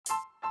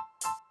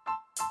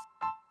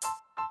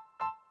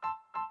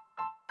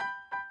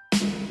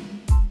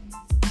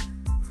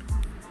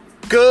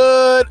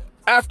Good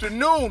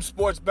afternoon,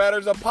 sports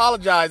bettors.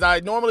 Apologize. I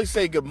normally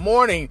say good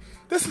morning.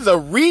 This is a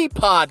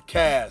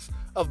re-podcast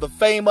of the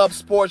Fame Up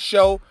Sports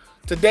Show.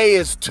 Today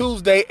is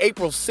Tuesday,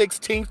 April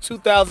 16th,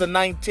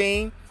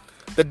 2019,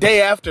 the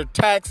day after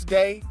tax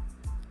day.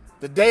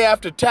 The day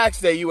after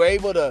tax day, you were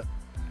able to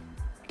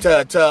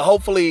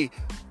hopefully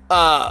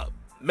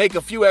make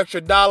a few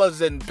extra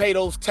dollars and pay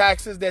those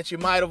taxes that you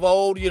might have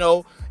owed. You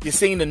know, you've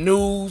seen the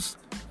news.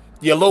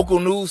 Your local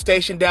news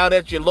station down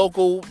at your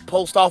local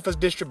post office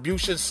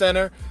distribution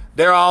center,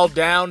 they're all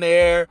down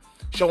there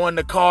showing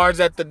the cards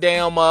at the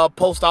damn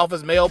post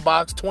office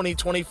mailbox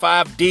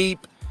 2025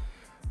 deep.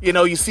 You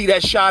know, you see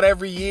that shot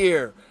every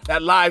year,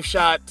 that live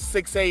shot,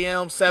 6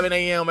 a.m., 7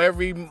 a.m.,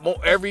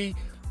 every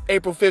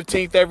April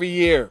 15th every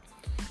year.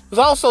 It was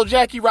also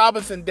Jackie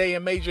Robinson Day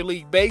in Major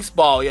League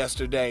Baseball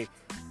yesterday.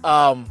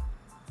 All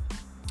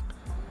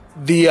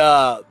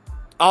the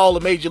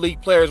Major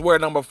League players wear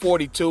number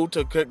 42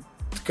 to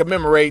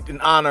commemorate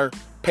and honor,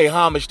 pay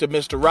homage to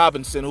Mr.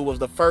 Robinson, who was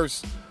the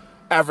first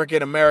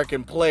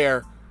African-American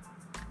player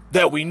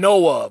that we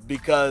know of.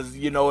 Because,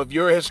 you know, if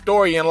you're a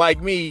historian like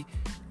me,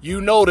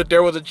 you know that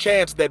there was a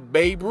chance that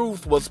Babe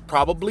Ruth was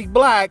probably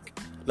black.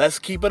 Let's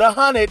keep it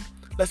 100.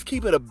 Let's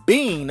keep it a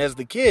bean, as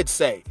the kids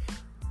say.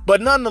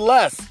 But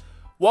nonetheless,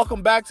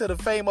 welcome back to the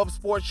Fame Up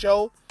Sports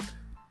Show.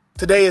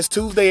 Today is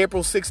Tuesday,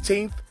 April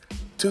 16th,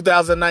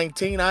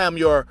 2019. I am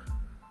your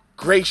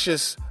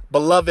gracious,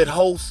 beloved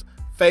host,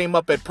 Fame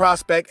Up at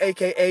Prospect,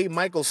 a.k.a.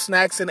 Michael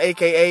Snackson,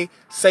 a.k.a.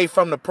 Safe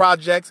from the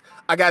Projects.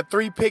 I got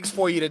 3 picks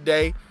for you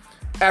today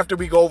after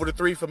we go over the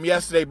 3 from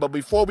yesterday. But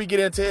before we get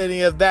into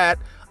any of that,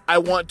 I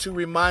want to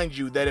remind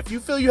you that if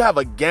you feel you have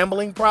a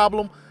gambling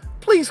problem,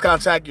 please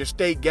contact your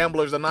State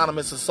Gamblers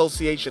Anonymous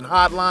Association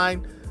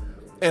hotline,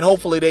 and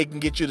hopefully they can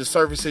get you the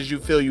services you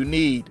feel you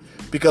need.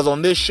 Because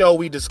on this show,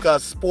 we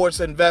discuss sports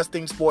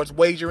investing, sports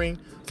wagering,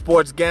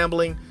 sports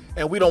gambling,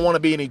 and we don't want to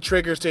be any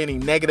triggers to any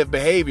negative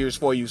behaviors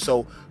for you.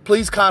 So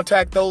please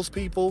contact those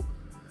people,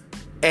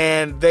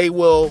 and they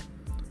will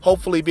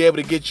hopefully be able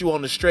to get you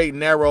on the straight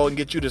and narrow and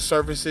get you the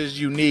services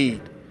you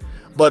need.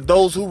 But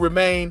those who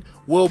remain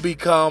will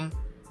become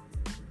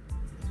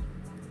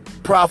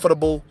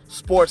profitable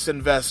sports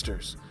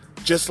investors,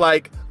 just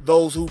like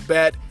those who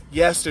bet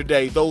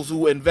yesterday, those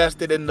who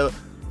invested in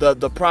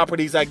the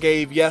properties I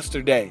gave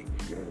yesterday.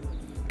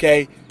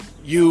 Okay,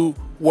 you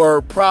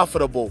were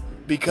profitable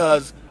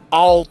because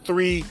all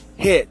 3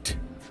 hit.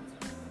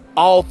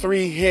 All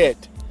 3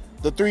 hit.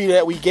 The 3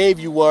 that we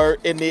gave you were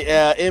in the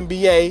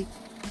NBA.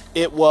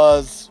 It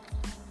was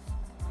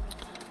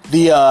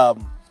the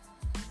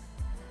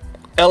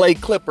LA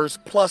Clippers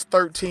plus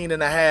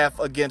 13.5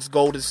 against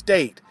Golden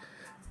State.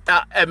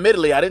 Now,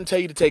 admittedly, I didn't tell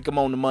you to take them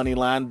on the money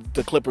line,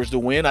 the Clippers to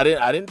win. I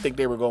didn't think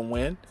they were going to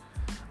win.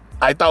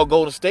 I thought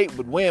Golden State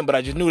would win, but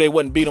I just knew they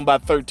wouldn't beat them by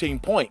 13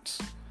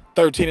 points.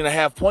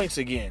 13.5 points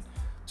again.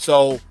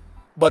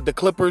 But the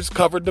Clippers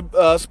covered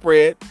the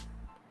spread.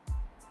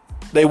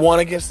 They won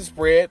against the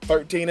spread,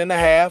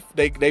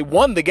 13.5. They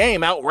won the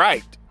game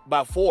outright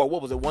by 4.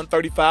 What was it,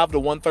 135 to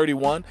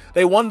 131?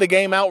 They won the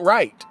game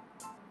outright.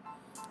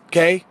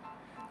 Okay?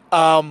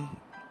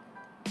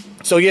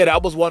 So, yeah,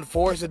 that was one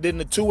for us. And then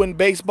the 2 in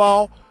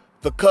baseball,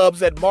 the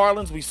Cubs at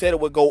Marlins, we said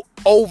it would go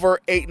over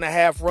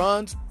 8.5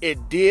 runs.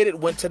 It did. It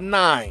went to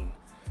 9.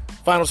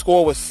 Final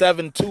score was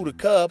 7-2 to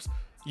Cubs.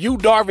 Yu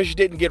Darvish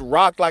didn't get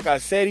rocked like I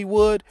said he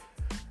would,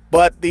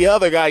 but the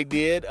other guy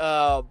did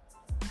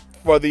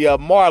for the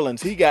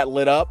Marlins. He got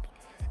lit up,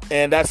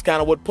 and that's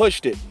kind of what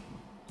pushed it.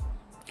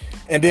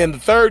 And then the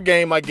third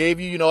game I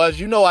gave you, as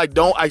you know, I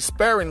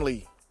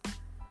seldomly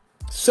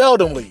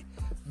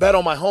bet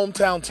on my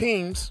hometown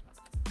teams,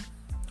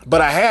 but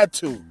I had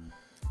to.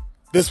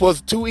 This was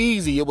too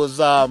easy. It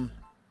was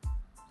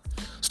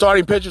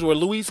starting pitchers were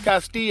Luis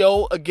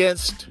Castillo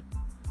against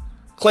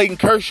Clayton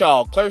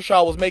Kershaw.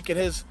 Kershaw was making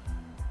his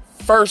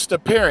first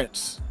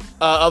appearance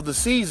of the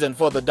season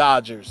for the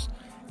Dodgers.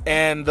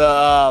 And,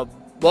 the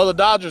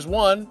Dodgers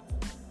won.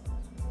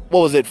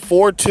 What was it,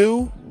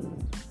 4-2?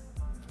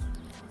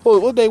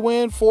 What did they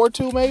win?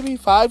 4-2 maybe?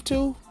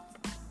 5-2?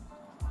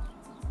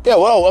 Yeah,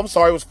 well, I'm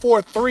sorry. It was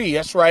 4-3.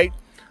 That's right.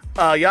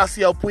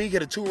 Yasiel Puig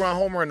hit a 2-run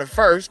homer in the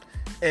first.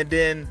 And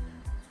then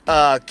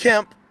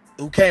Kemp,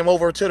 who came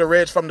over to the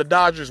Reds from the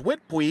Dodgers with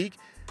Puig,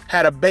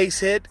 had a base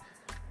hit,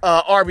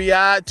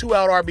 RBI,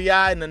 2-out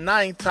RBI in the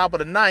ninth, top of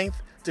the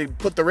ninth, to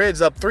put the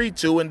Reds up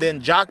 3-2, and then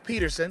Jock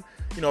Peterson,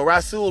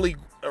 Raciel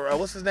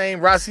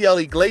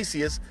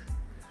Iglesias,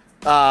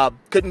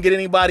 couldn't get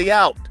anybody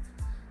out.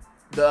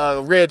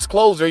 The Reds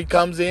closer, he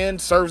comes in,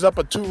 serves up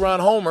a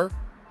 2-run homer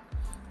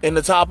in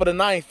the top of the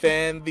ninth,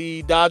 and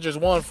the Dodgers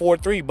won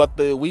 4-3, but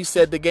we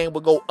said the game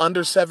would go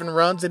under 7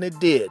 runs, and it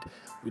did.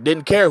 We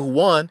didn't care who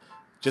won,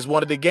 just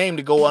wanted the game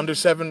to go under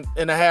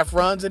 7.5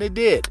 runs, and it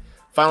did.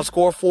 Final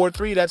score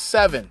 4-3, that's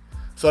 7.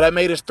 So that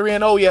made us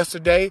 3-0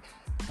 yesterday,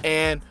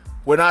 and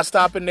we're not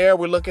stopping there.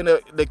 We're looking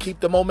to keep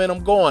the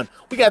momentum going.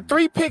 We got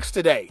 3 picks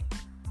today,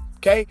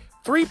 okay?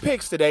 3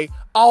 picks today,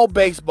 all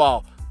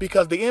baseball,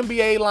 because the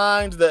NBA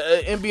lines,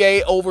 the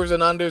NBA overs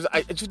and unders,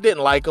 I just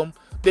didn't like them,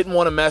 didn't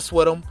want to mess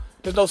with them.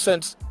 There's no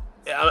sense.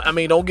 I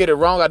mean, don't get it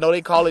wrong. I know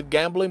they call it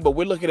gambling, but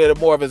we're looking at it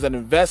more of as an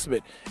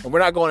investment. And we're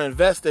not going to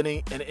invest in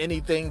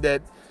anything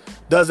that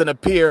doesn't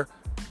appear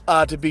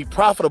to be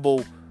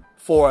profitable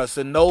for us.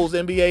 And those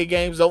NBA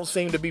games don't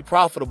seem to be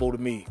profitable to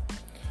me.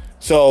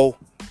 So,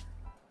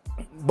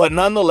 but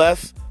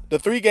nonetheless, the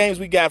 3 games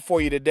we got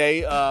for you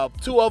today,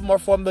 2 of them are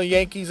from the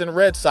Yankees and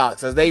Red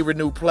Sox as they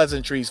renew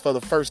pleasantries for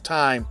the first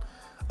time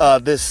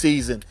this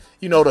season.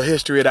 You know the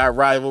history of that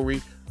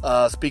rivalry.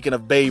 Speaking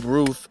of Babe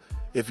Ruth,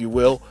 if you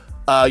will.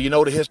 You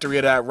know the history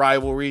of that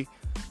rivalry.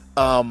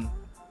 So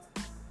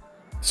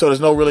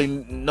there's no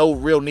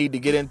real need to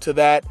get into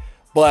that.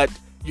 But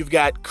you've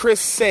got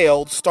Chris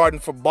Sale starting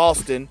for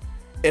Boston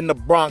in the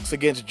Bronx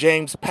against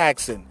James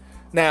Paxton.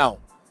 Now,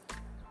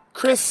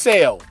 Chris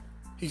Sale,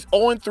 he's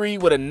 0-3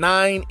 with a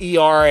 9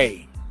 ERA.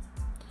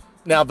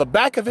 Now, the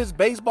back of his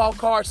baseball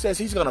card says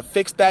he's going to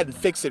fix that and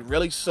fix it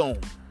really soon.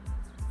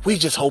 We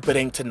just hope it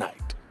ain't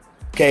tonight.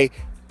 Okay?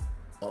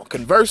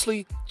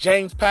 Conversely,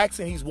 James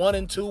Paxton, he's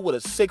 1-2 with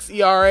a 6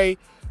 ERA.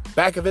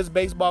 Back of his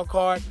baseball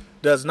card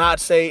does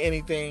not say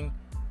anything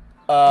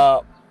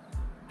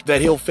that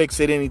he'll fix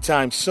it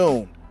anytime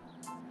soon.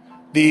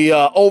 The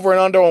over and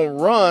under on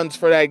runs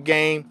for that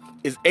game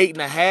is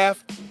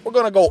 8.5. We're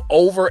going to go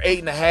over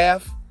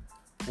 8.5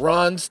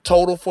 runs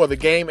total for the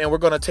game, and we're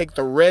going to take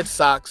the Red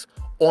Sox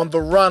on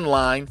the run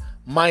line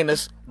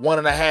minus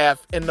 1.5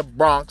 in the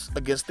Bronx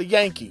against the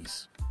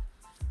Yankees.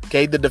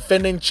 Okay, the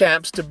defending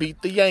champs to beat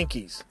the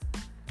Yankees.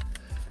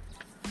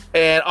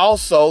 And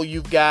also,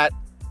 you've got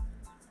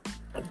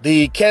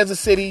the Kansas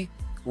City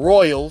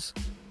Royals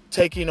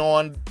taking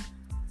on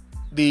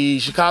the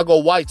Chicago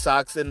White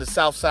Sox in the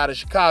south side of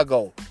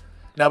Chicago.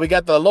 Now, we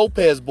got the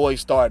Lopez boys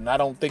starting. I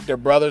don't think they're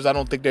brothers. I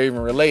don't think they're even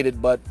related.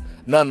 But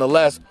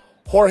nonetheless,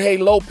 Jorge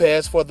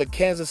Lopez for the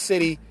Kansas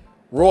City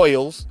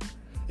Royals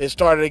is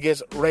started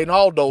against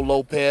Reynaldo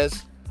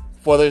Lopez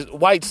for the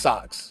White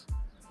Sox.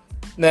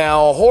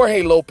 Now,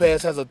 Jorge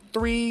Lopez has a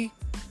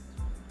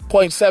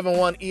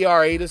 3.71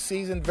 ERA this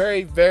season.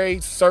 Very,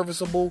 very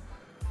serviceable.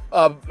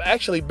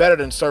 Actually, better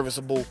than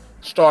serviceable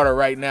starter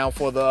right now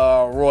for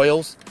the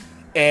Royals.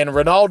 And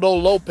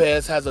Reynaldo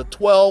Lopez has a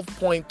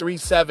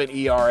 12.37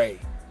 ERA.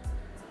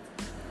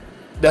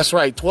 That's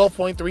right,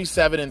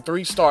 12.37 in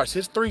 3 starts.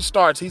 His 3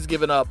 starts, he's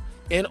given up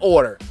in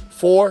order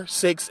 4,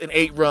 6, and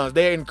 8 runs.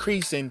 They're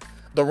increasing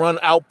the run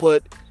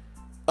output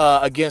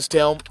against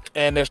him,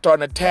 and they're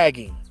starting to tag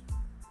him.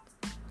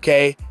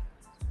 Okay,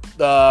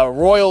 the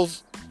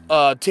Royals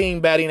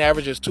team batting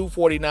average is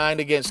 249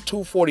 against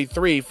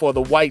 243 for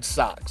the White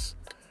Sox.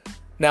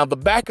 Now, the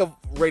back of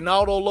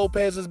Reynaldo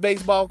Lopez's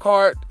baseball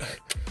card,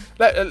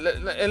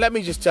 let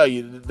me just tell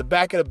you, the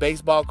back of the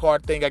baseball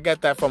card thing, I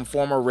got that from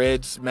former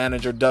Reds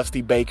manager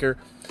Dusty Baker.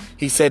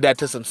 He said that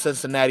to some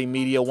Cincinnati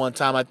media one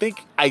time. I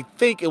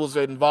think it was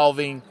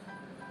involving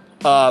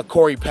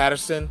Corey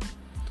Patterson,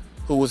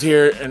 who was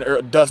here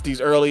in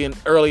Dusty's early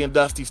in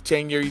Dusty's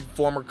tenure. He's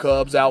former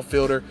Cubs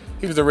outfielder.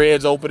 He was the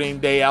Reds opening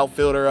day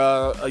outfielder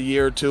a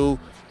year or two.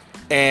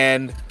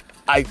 And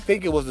I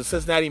think it was the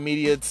Cincinnati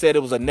media that said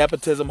it was a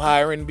nepotism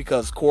hiring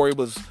because Corey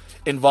was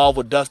involved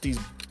with Dusty's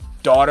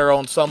daughter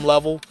on some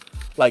level,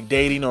 like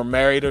dating or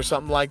married or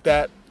something like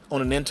that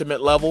on an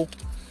intimate level.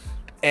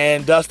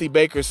 And Dusty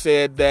Baker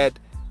said that,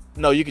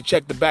 no, you can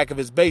check the back of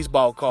his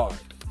baseball card.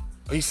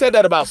 He said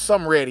that about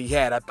some Red he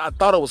had. I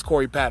thought it was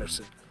Corey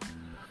Patterson.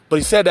 But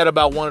he said that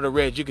about one of the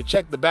Reds. You could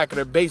check the back of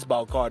their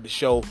baseball card to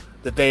show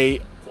that they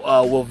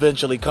will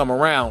eventually come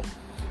around.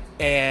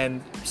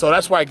 And so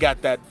that's where I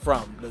got that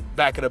from, the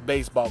back of the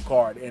baseball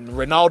card. And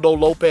Reynaldo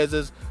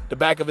Lopez's, the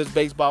back of his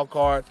baseball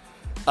card,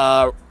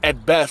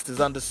 at best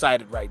is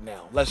undecided right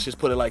now. Let's just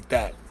put it like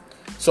that.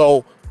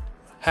 So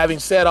having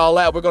said all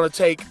that, we're going to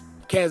take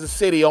Kansas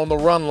City on the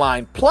run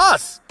line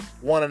plus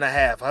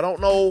 1.5. I don't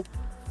know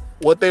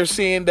what they're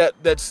seeing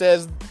that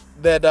says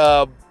that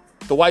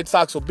the White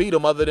Sox will beat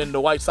them, other than the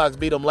White Sox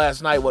beat them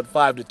last night,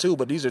 5-2.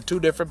 But these are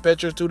 2 different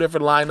pitchers, 2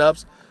 different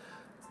lineups.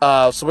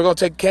 So we're going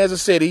to take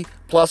Kansas City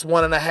plus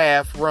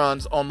 1.5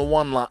 runs on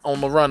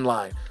the run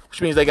line,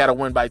 which means they got to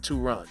win by 2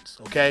 runs.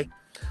 Okay,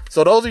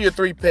 so those are your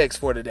 3 picks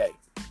for today.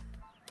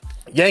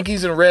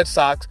 Yankees and Red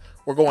Sox,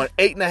 we're going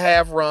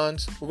 8.5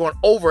 runs. We're going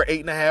over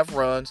 8.5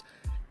 runs,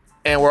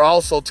 and we're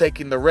also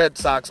taking the Red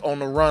Sox on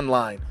the run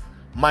line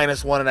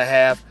minus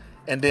 1.5.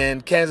 And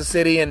then Kansas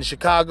City and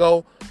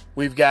Chicago,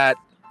 we've got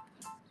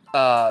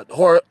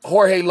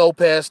Jorge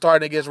Lopez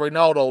starting against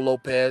Reynaldo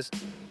Lopez.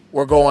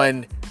 We're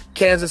going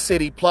Kansas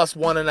City plus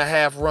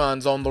 1.5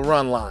 runs on the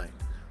run line.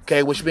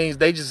 Okay, which means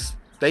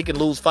they can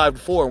lose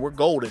 5-4 and we're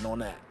golden on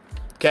that.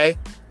 Okay,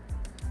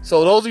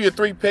 so those are your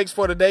 3 picks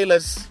for today.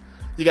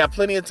 You got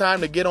plenty of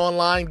time to get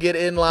online, get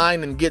in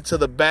line, and get to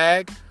the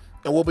bag.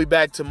 And we'll be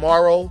back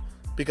tomorrow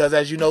because,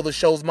 as you know, the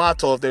show's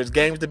motto: if there's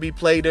games to be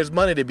played, there's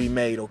money to be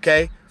made.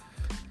 Okay.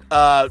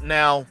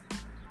 Now,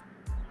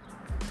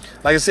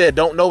 like I said,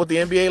 don't know what the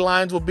NBA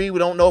lines will be. We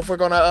don't know if we're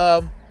going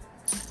to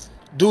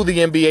do the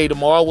NBA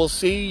tomorrow. We'll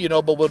see,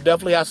 but we'll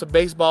definitely have some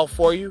baseball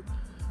for you.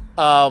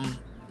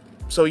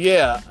 So,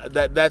 yeah,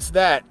 that's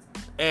that.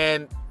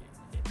 And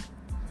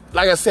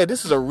like I said,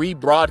 this is a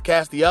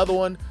rebroadcast. The other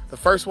one, the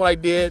first one I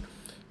did,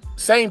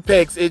 same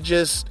picks. It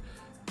just,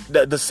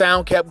 the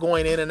sound kept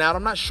going in and out.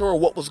 I'm not sure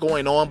what was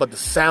going on, but the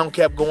sound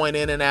kept going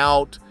in and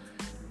out.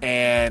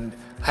 And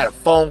I had a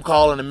phone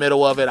call in the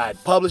middle of it. I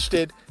had published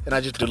it, and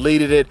I just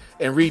deleted it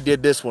and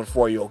redid this one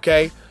for you,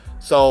 okay?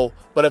 So,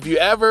 but if you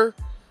ever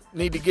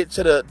need to get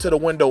to the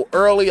window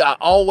early, I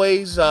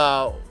always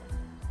have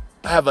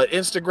an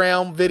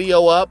Instagram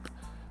video up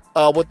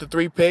with the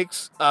 3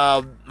 picks.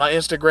 My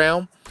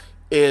Instagram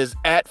is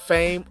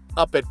 @fame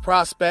up at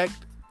prospect.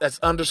 That's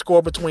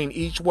underscore between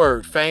each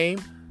word. Fame,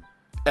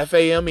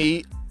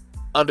 FAME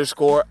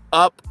underscore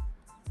up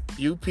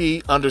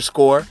UP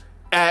underscore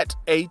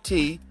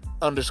 @AT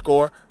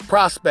underscore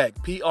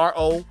prospect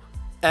PROSPECT.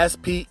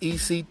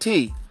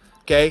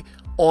 Okay.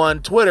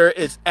 On Twitter,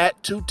 it's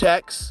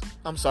 @2tex.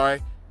 I'm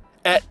sorry,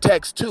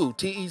 @tex2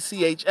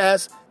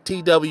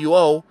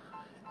 TECHSTWO.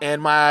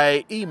 And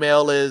my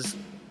email is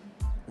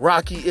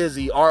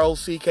RockyIzzy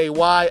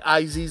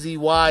ROCKYIZZY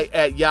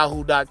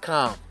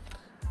 @yahoo.com.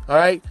 All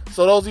right.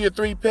 So those are your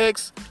 3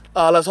 picks.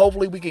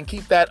 Hopefully we can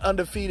keep that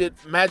undefeated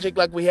magic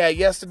like we had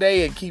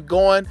yesterday and keep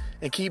going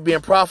and keep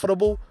being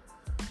profitable.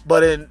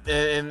 But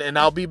and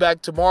I'll be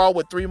back tomorrow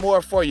with 3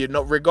 more for you,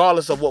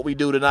 regardless of what we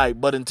do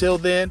tonight. But until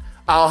then,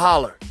 I'll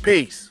holler.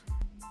 Peace.